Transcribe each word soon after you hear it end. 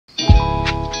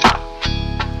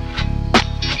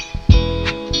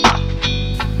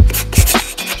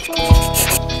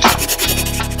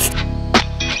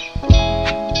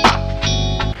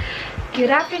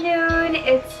Good afternoon,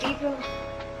 it's April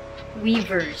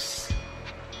Weavers.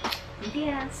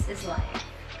 BTS is live.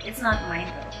 It's not mine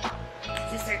though.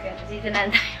 Sister ko, dito na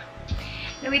tayo.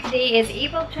 Anyway, today is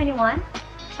April 21,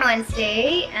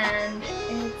 Wednesday, and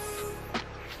it's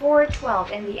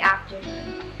 4:12 in the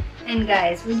afternoon. And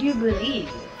guys, would you believe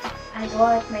I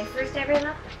bought my first ever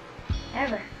laptop?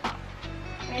 Ever.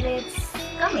 And it's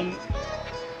coming.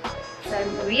 So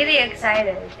I'm really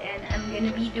excited, and I'm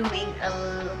gonna be doing a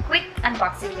quick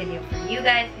unboxing video for you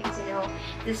guys because you know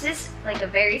this is like a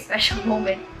very special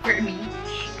moment for me.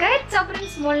 Kahit sobrang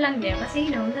small lang niya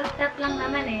kasi you know laptop lang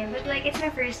naman eh, but like it's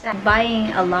my first time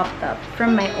buying a laptop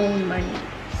from my own money.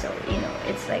 So you know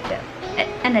it's like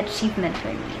an achievement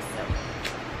for me. So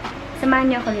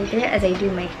samahan niyo ako later as I do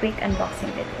my quick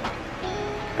unboxing video.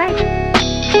 Bye.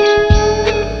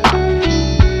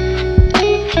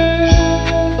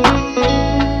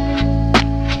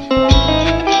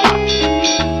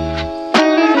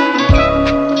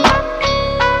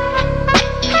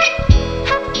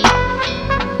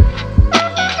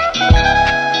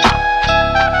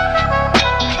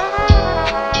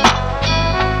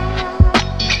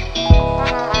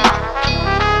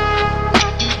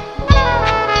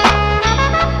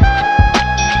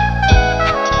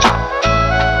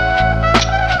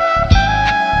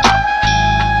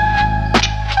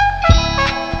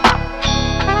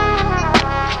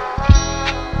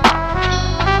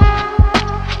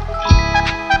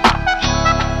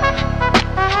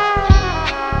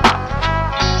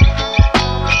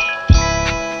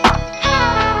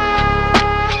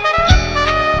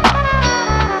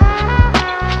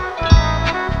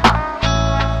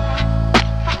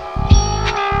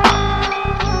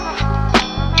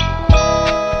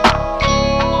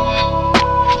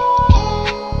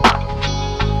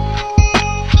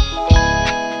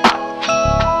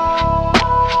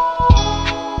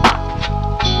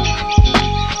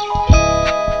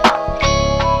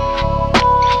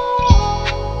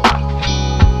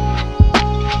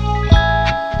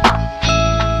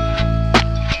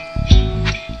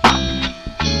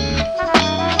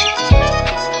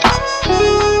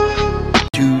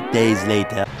 2 days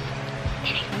later.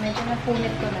 Medyo napunit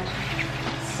ko na.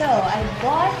 So, I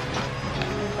bought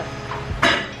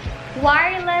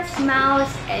wireless mouse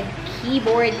and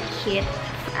keyboard kit.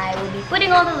 I will be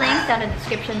putting all the links down in the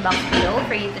description box below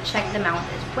for you to check them out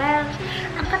as well.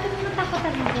 Ang katalimutan ko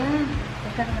talaga.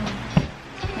 Teka naman.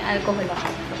 May alcohol ako.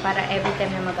 So, para every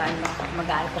time na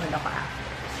mag-alcohol ako after.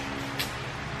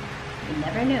 You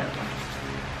never know.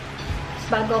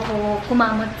 Bago ako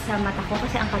kumamot sa mata ko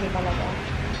kasi ang kali talaga.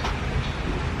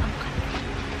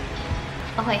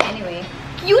 Okay, anyway.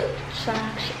 Cute siya.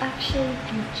 Actually,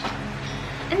 cute siya.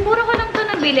 And mura ko lang ito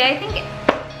nabili. I think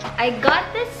I got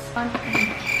this on...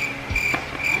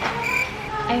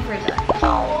 I forgot.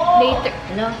 Later.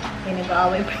 Hello? May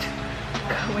nag-aaway pa ito.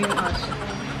 Nag-aaway yung aso.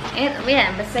 And,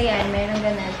 yeah, basta yan. Meron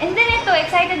ganun. And then ito,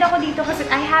 excited ako dito kasi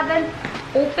I haven't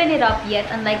opened it up yet.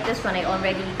 Unlike this one, I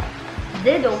already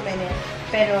did open it.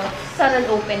 Pero, subtle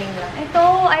opening lang.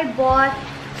 Ito, I bought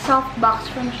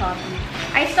softbox from Shopee.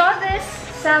 I saw this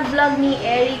sa vlog ni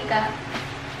Erika.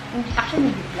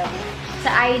 Actually, hindi vlog.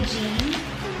 Sa IG.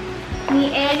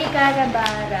 Ni Erika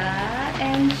Gabara.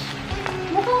 And,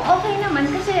 mukhang okay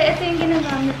naman. Kasi ito yung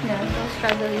ginagamit niya. So,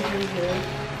 struggle is real.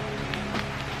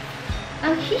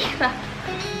 Ang hirap.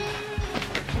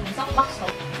 Softbox,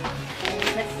 oh.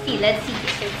 Let's see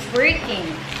if it's working.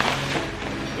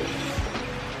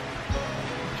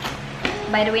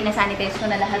 By the way, nasanitize ko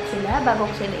na lahat sila bago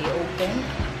ko sila i-open.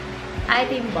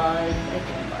 Ito yung bulb.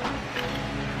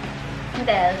 What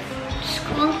else? Diyos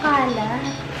ko, ang kalat.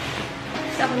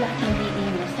 Kasi ako lahat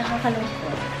nag-iinis.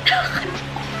 Nakakalungkot.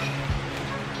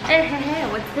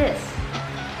 What's this?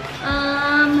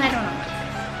 I don't know what's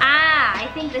this. I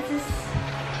think this is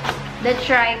the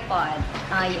tripod.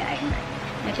 Yeah, I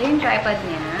know. Ito yung tripod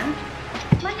niya.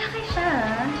 Malaki siya.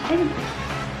 And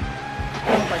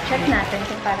check natin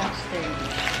kung parang sturdy.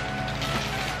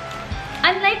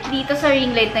 Unlike dito sa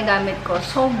ring light na gamit ko,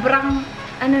 sobrang,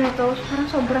 ano na to, parang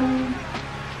sobrang,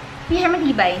 hindi siya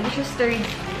matibay, hindi siya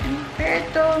sturdy. Pero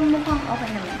ito, mukhang okay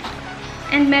naman siya.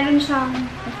 And meron siyang,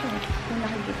 ito, kung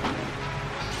nakikita mo.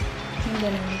 Yung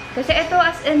ganun. Kasi ito,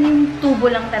 as in, yung tubo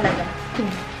lang talaga.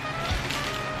 Tubo.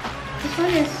 This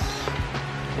one is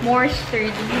more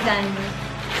sturdy than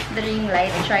the ring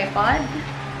light tripod.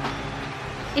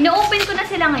 Ino-open ko na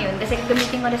sila ngayon kasi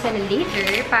gamitin ko na sila later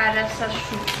para sa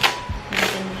shoot.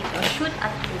 Natin dito. Shoot at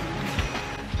home.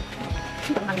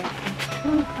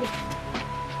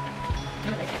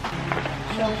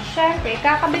 So, syempre,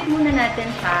 kakabit muna natin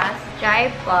sa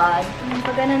tripod.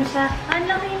 Pag ganun siya,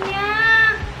 ang laki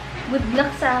niya! Good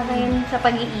luck sa akin sa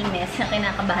pag-iimes na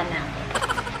kinakabahan na ako.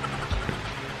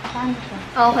 Paano to?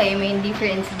 Okay, may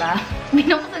difference ba?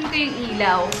 Binuksan ko yung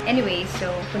ilaw. Anyway, so,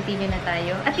 continue na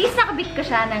tayo. At least nakabit ko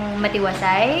siya ng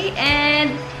matiwasay.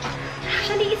 And,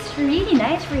 actually, it's really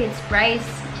nice for its price.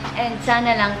 And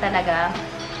sana lang talaga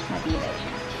matibay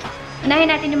siya.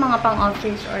 Unahin natin yung mga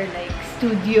pang-office or like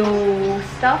studio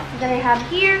stuff that I have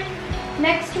here.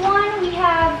 Next one, we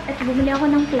have, at bumili ako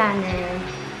ng planner.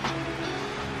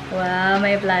 Wow,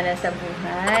 may planner sa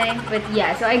buhay. But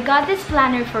yeah, so I got this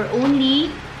planner for only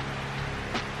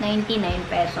 99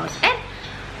 pesos. And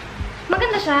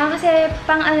maganda siya kasi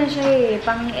pang ano siya eh,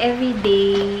 pang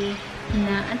everyday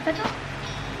na, ano pa to?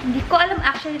 Hindi ko alam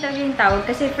actually talaga yung tawag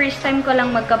kasi first time ko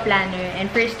lang magka-planner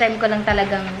and first time ko lang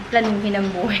talagang planuhin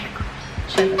ang buhay ko.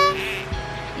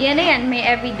 Yan na yan, may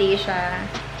everyday siya.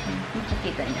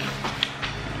 Makikita niyo.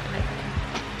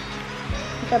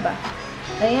 Ito ba?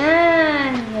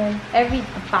 Ayan! Yan.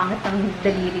 Ang pangit ang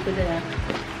daliri ko doon ah.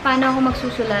 Paano ako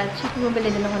magsusulat? So,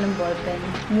 bumili din ako ng ballpen.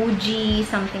 Muji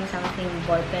something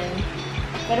ballpen.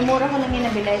 Pero mura ko lang yung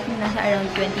nabili. Nasa around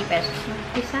 20 pesos.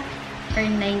 Isa? Or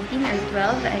 19 or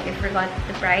 12. I forgot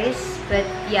the price. But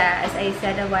yeah, as I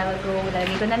said a while ago,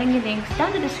 lagay ko na lang yung links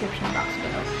down the description box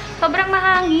below. Sobrang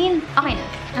mahangin. Okay na.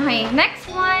 Okay, next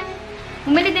one.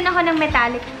 Bumili din ako ng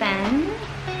metallic pen.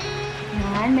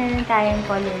 Yan, meron tayong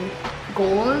color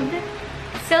gold,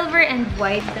 silver, and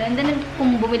white. And then,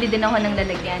 bumili din ako ng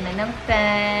lalagyan ng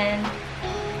pen.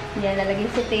 Yan,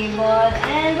 lalagay sa table.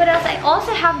 And what else? I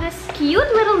also have this cute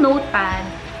little notepad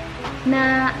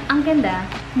na ang ganda.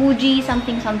 Muji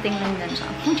something lang din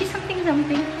siya. Muji something.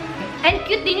 And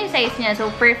cute din yung size niya.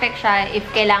 So, perfect siya if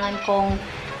kailangan kong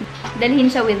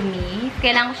dalhin siya with me. If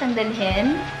kailangan ko siyang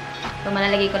dalhin, so,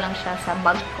 malalagay ko lang siya sa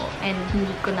bag ko. And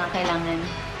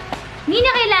hindi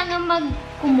na kailangan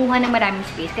magkumuha ng maraming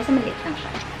space kasi maliit lang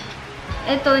siya.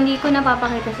 Ito, hindi ko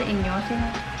napapakita sa inyo.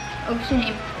 Gusto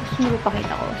niyo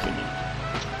ipakita ko. Sige.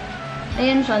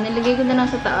 Ayan siya. Nilagay ko na lang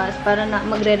sa taas para na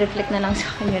magre-reflect na lang sa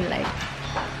akin yung light.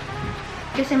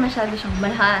 Kasi masyado siyang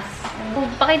malahas.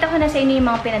 Pakita ko na sa inyo yung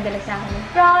mga pinadala sa akin ng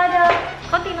product.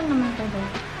 Konti lang naman ito doon.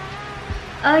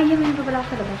 Yun pa pala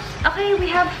ako sa labas. Okay, we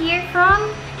have here from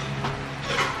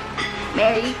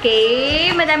Mary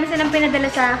Kay. Madami silang pinadala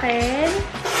sa akin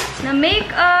na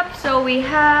makeup. So, we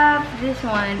have this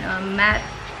one,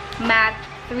 matte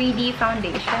 3D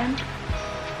foundation.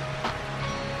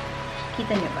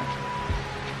 Kita niyo ba?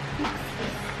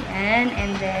 Yan.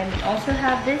 And then, we also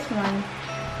have this one,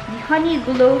 the Honey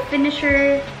Glow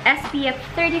Finisher SPF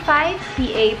 35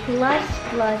 PA+++.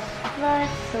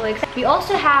 So excited. We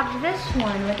also have this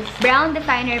one, with this brown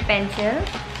definer pencil.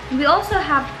 We also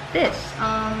have this,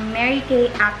 Mary Kay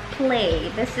at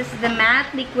Play. This is the matte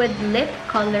liquid lip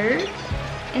color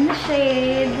in the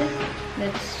shade.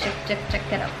 Let's check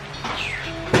it out.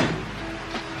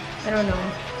 I don't know.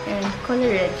 And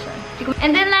color red siya.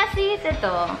 And then lastly is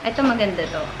ito. Ito maganda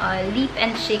to. Leap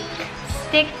and Shake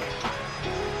Stick.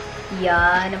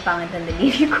 Yan. Ang pangit ng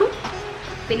daliri ko.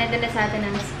 Pinadala sa atin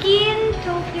ng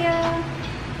Skintopia.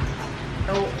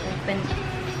 So, open.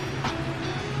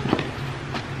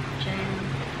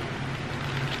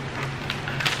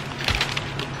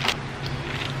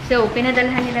 So,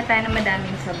 pinadalhan nila tayo ng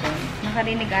madaming sabon.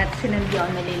 Nakarinig at silang di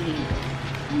ako naliligo.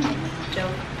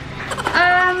 Joke.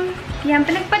 Yan,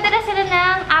 pinagpadala sila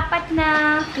ng 4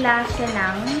 na klase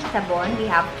ng sabon.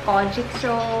 We have Kojic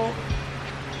soap.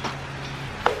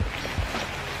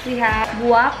 We have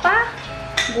Guava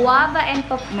and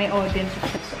Pop. May Odin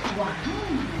soap. Wow.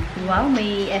 Wow,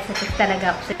 may aesthetic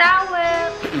talaga ako sa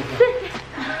towel.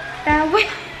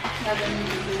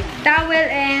 Towel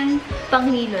and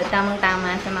panghilo.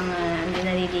 Tamang-tama sa mga hindi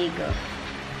naliligo.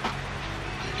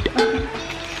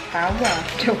 Tawa.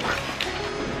 Joke.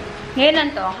 Ngayon lang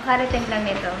to. Kakarating lang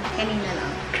nito. Kanina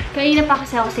lang. Kanina pa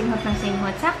kasi ako singhot ng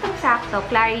singhot. Saktong-sakto.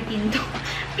 Claritin to.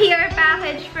 PR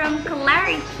package from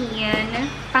Claritin.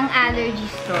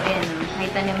 Pang-allergies to. Ayan o.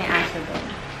 Nakita niyo may aso doon.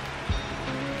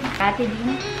 Kati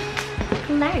din.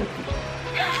 Claritin.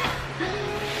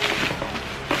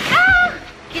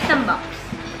 Cute ang box.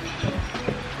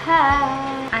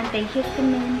 Hi!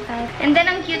 Anti-histamine 5. And then,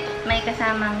 ang cute, may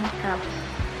kasamang cup.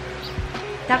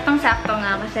 Saktong-sakto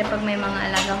nga kasi pag may mga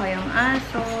alaga ko yung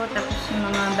aso, tapos yung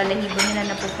mga balahibo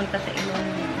nila napupunta sa ilong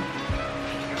niya.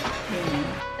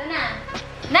 Ito na!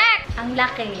 Next! Ang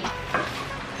laki.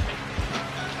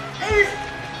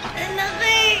 Ang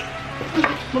laki!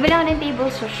 Bumili ako ng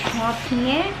table sa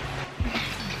Shopee.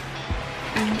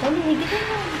 Dali, higit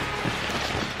na.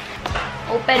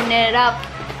 Open it up.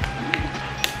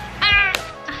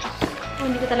 Oh,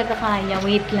 hindi ko talaga kaya.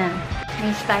 Wait lang.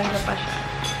 May stylo pa siya.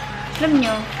 Alam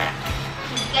nyo,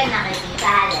 ka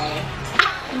nakikita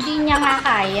Hindi niya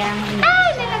makaya. Ay,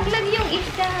 nalaglag yung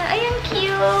isa. Ay, ang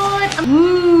cute.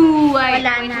 Woo!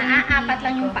 Wala na. Apat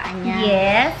lang yung paa niya.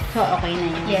 Yes. So, okay na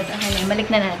yun. Yes, okay na. Balik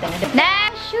na natin.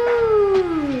 Next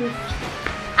shoes!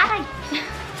 Aray!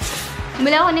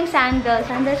 Bumili ako ng sandals.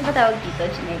 Sandals ba tawag dito?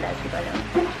 Chinelas. Di ko alam.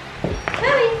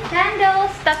 Sorry.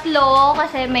 Sandals. Tatlo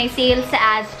kasi may sale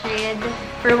sa Astrid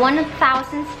for 1,000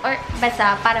 or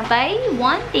basta parang buy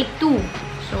one, take two.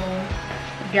 So,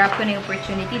 grab ko na yung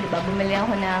opportunity, diba? Bumili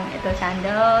ako ng ito,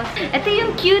 sandals. Ito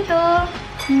yung cute, oh.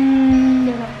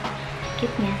 Diba?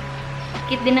 Cute niya.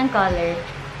 Cute din ang color.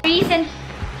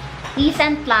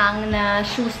 Recent lang na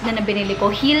shoes na nabinili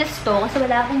ko. Heels to, kasi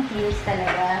wala akong heels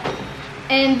talaga.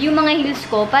 And yung mga heels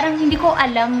ko, parang hindi ko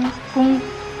alam kung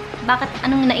bakit,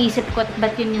 anong naisip ko at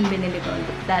ba't yun yung binili ko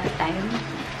that time.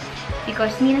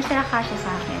 Because hindi na sila kasya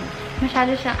sa akin.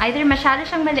 Either masyado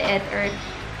siyang maliit or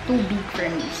too big for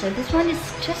me. So this one is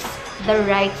just the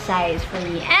right size for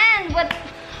me. And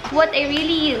what I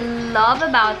really love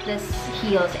about this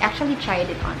heels, I actually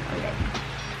tried it on already,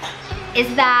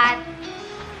 is that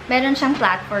meron siyang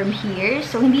platform here.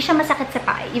 So hindi siya masakit sa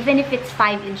paa, even if it's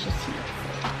 5 inches heels.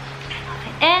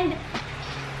 And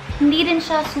hindi rin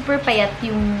siya super payat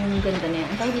yung ganda na yan.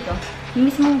 Tawag dito, yung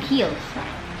mismong heels.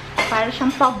 Para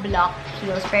siyang pa-block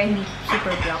heels, pero hindi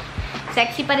super block.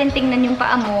 Sexy pa rin tingnan yung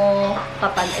paa mo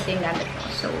kapag ito yung gamit mo.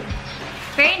 So,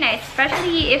 very nice.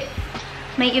 Especially if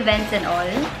may events and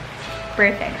all.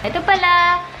 Perfect. Ito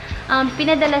pala,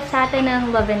 pinadala sa atin ng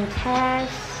Love and Tess.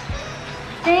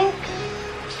 I think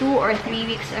 2 or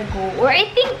 3 weeks ago. Or I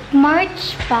think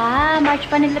March pa. March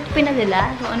pa nila ito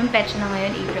pinadala. So, anong petsa na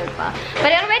ngayon? April pa.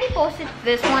 But I already posted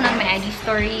this one on my IG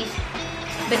stories.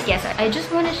 But yes, I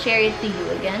just want to share it to you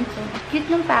again. So,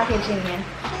 cute ng packaging niya.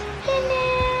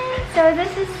 So,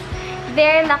 this is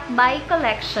their Lakbay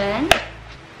collection.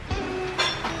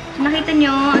 Nakita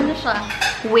nyo, ano siya?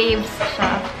 Waves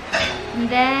siya. And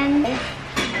then,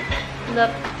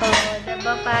 look, oh,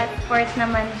 diba passport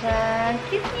naman siya.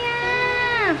 Cute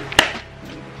niya!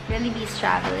 Really be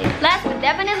traveling. Last but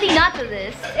definitely not the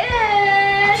least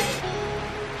is...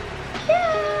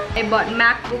 Yeah! I bought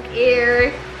Macbook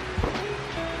Air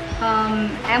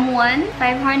M1,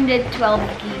 512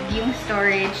 gig yung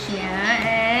storage niya,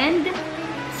 and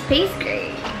space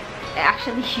gray. I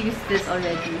actually used this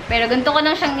already. Pero ganito ko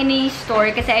lang siyang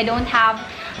ini-store kasi I don't have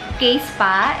case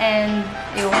pa, and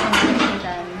ayoko nang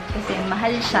dyan kasi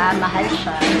mahal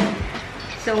siya.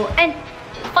 So, and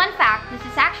fun fact, this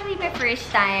is actually my first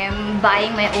time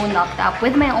buying my own laptop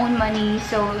with my own money,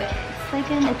 so it's like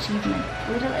an achievement, a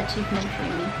little achievement for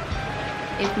me.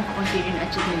 If makakonsider yung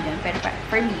achievement dyan. Pero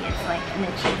for me, it's like an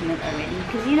achievement already.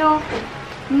 Because, you know,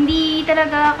 hindi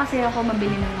talaga kasi ako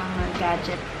mabili ng mga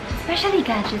gadgets. Especially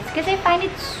gadgets. Kasi I find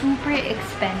it super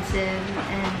expensive.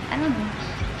 And, I don't know,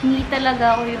 hindi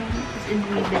talaga ako yung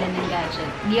bibili ng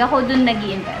gadget. Hindi ako dun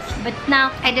nag-i-invest. But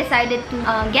now, I decided to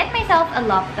get myself a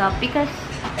laptop because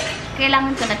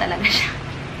kailangan ko na talaga siya.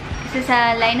 Kasi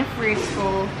sa line of work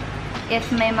ko, if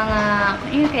may mga,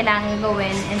 yung kailangan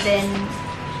gawin, and then,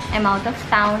 I'm out of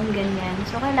town, ganyan.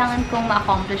 So, kailangan kong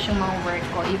ma-accomplish yung mga work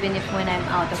ko, even if when I'm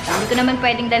out of town. Hindi ko naman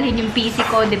pwedeng dalhin yung PC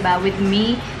ko, diba, with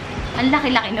me. Ang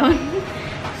laki-laki nun.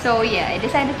 So, yeah, I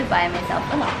decided to buy myself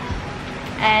a lot.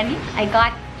 And, I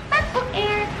got Macbook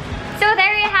Air. So,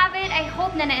 there you have it. I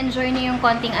hope na na-enjoy niyo yung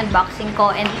konting unboxing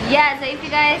ko. And, yeah, so if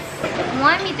you guys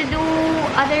want me to do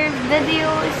other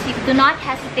videos, do not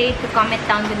hesitate to comment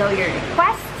down below your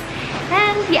requests.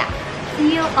 And, yeah,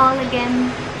 see you all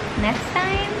again next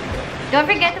time. Don't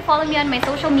forget to follow me on my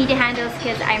social media handles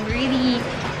because I'm really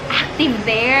active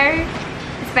there,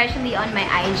 especially on my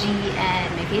IG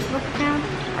and my Facebook account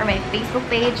or my Facebook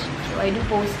page. So I do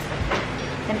post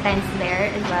sometimes there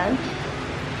as well.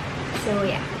 So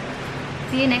yeah,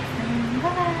 see you next time.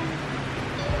 Bye!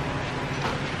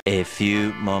 A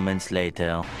few moments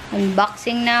later.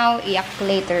 Unboxing now, iyak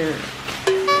later.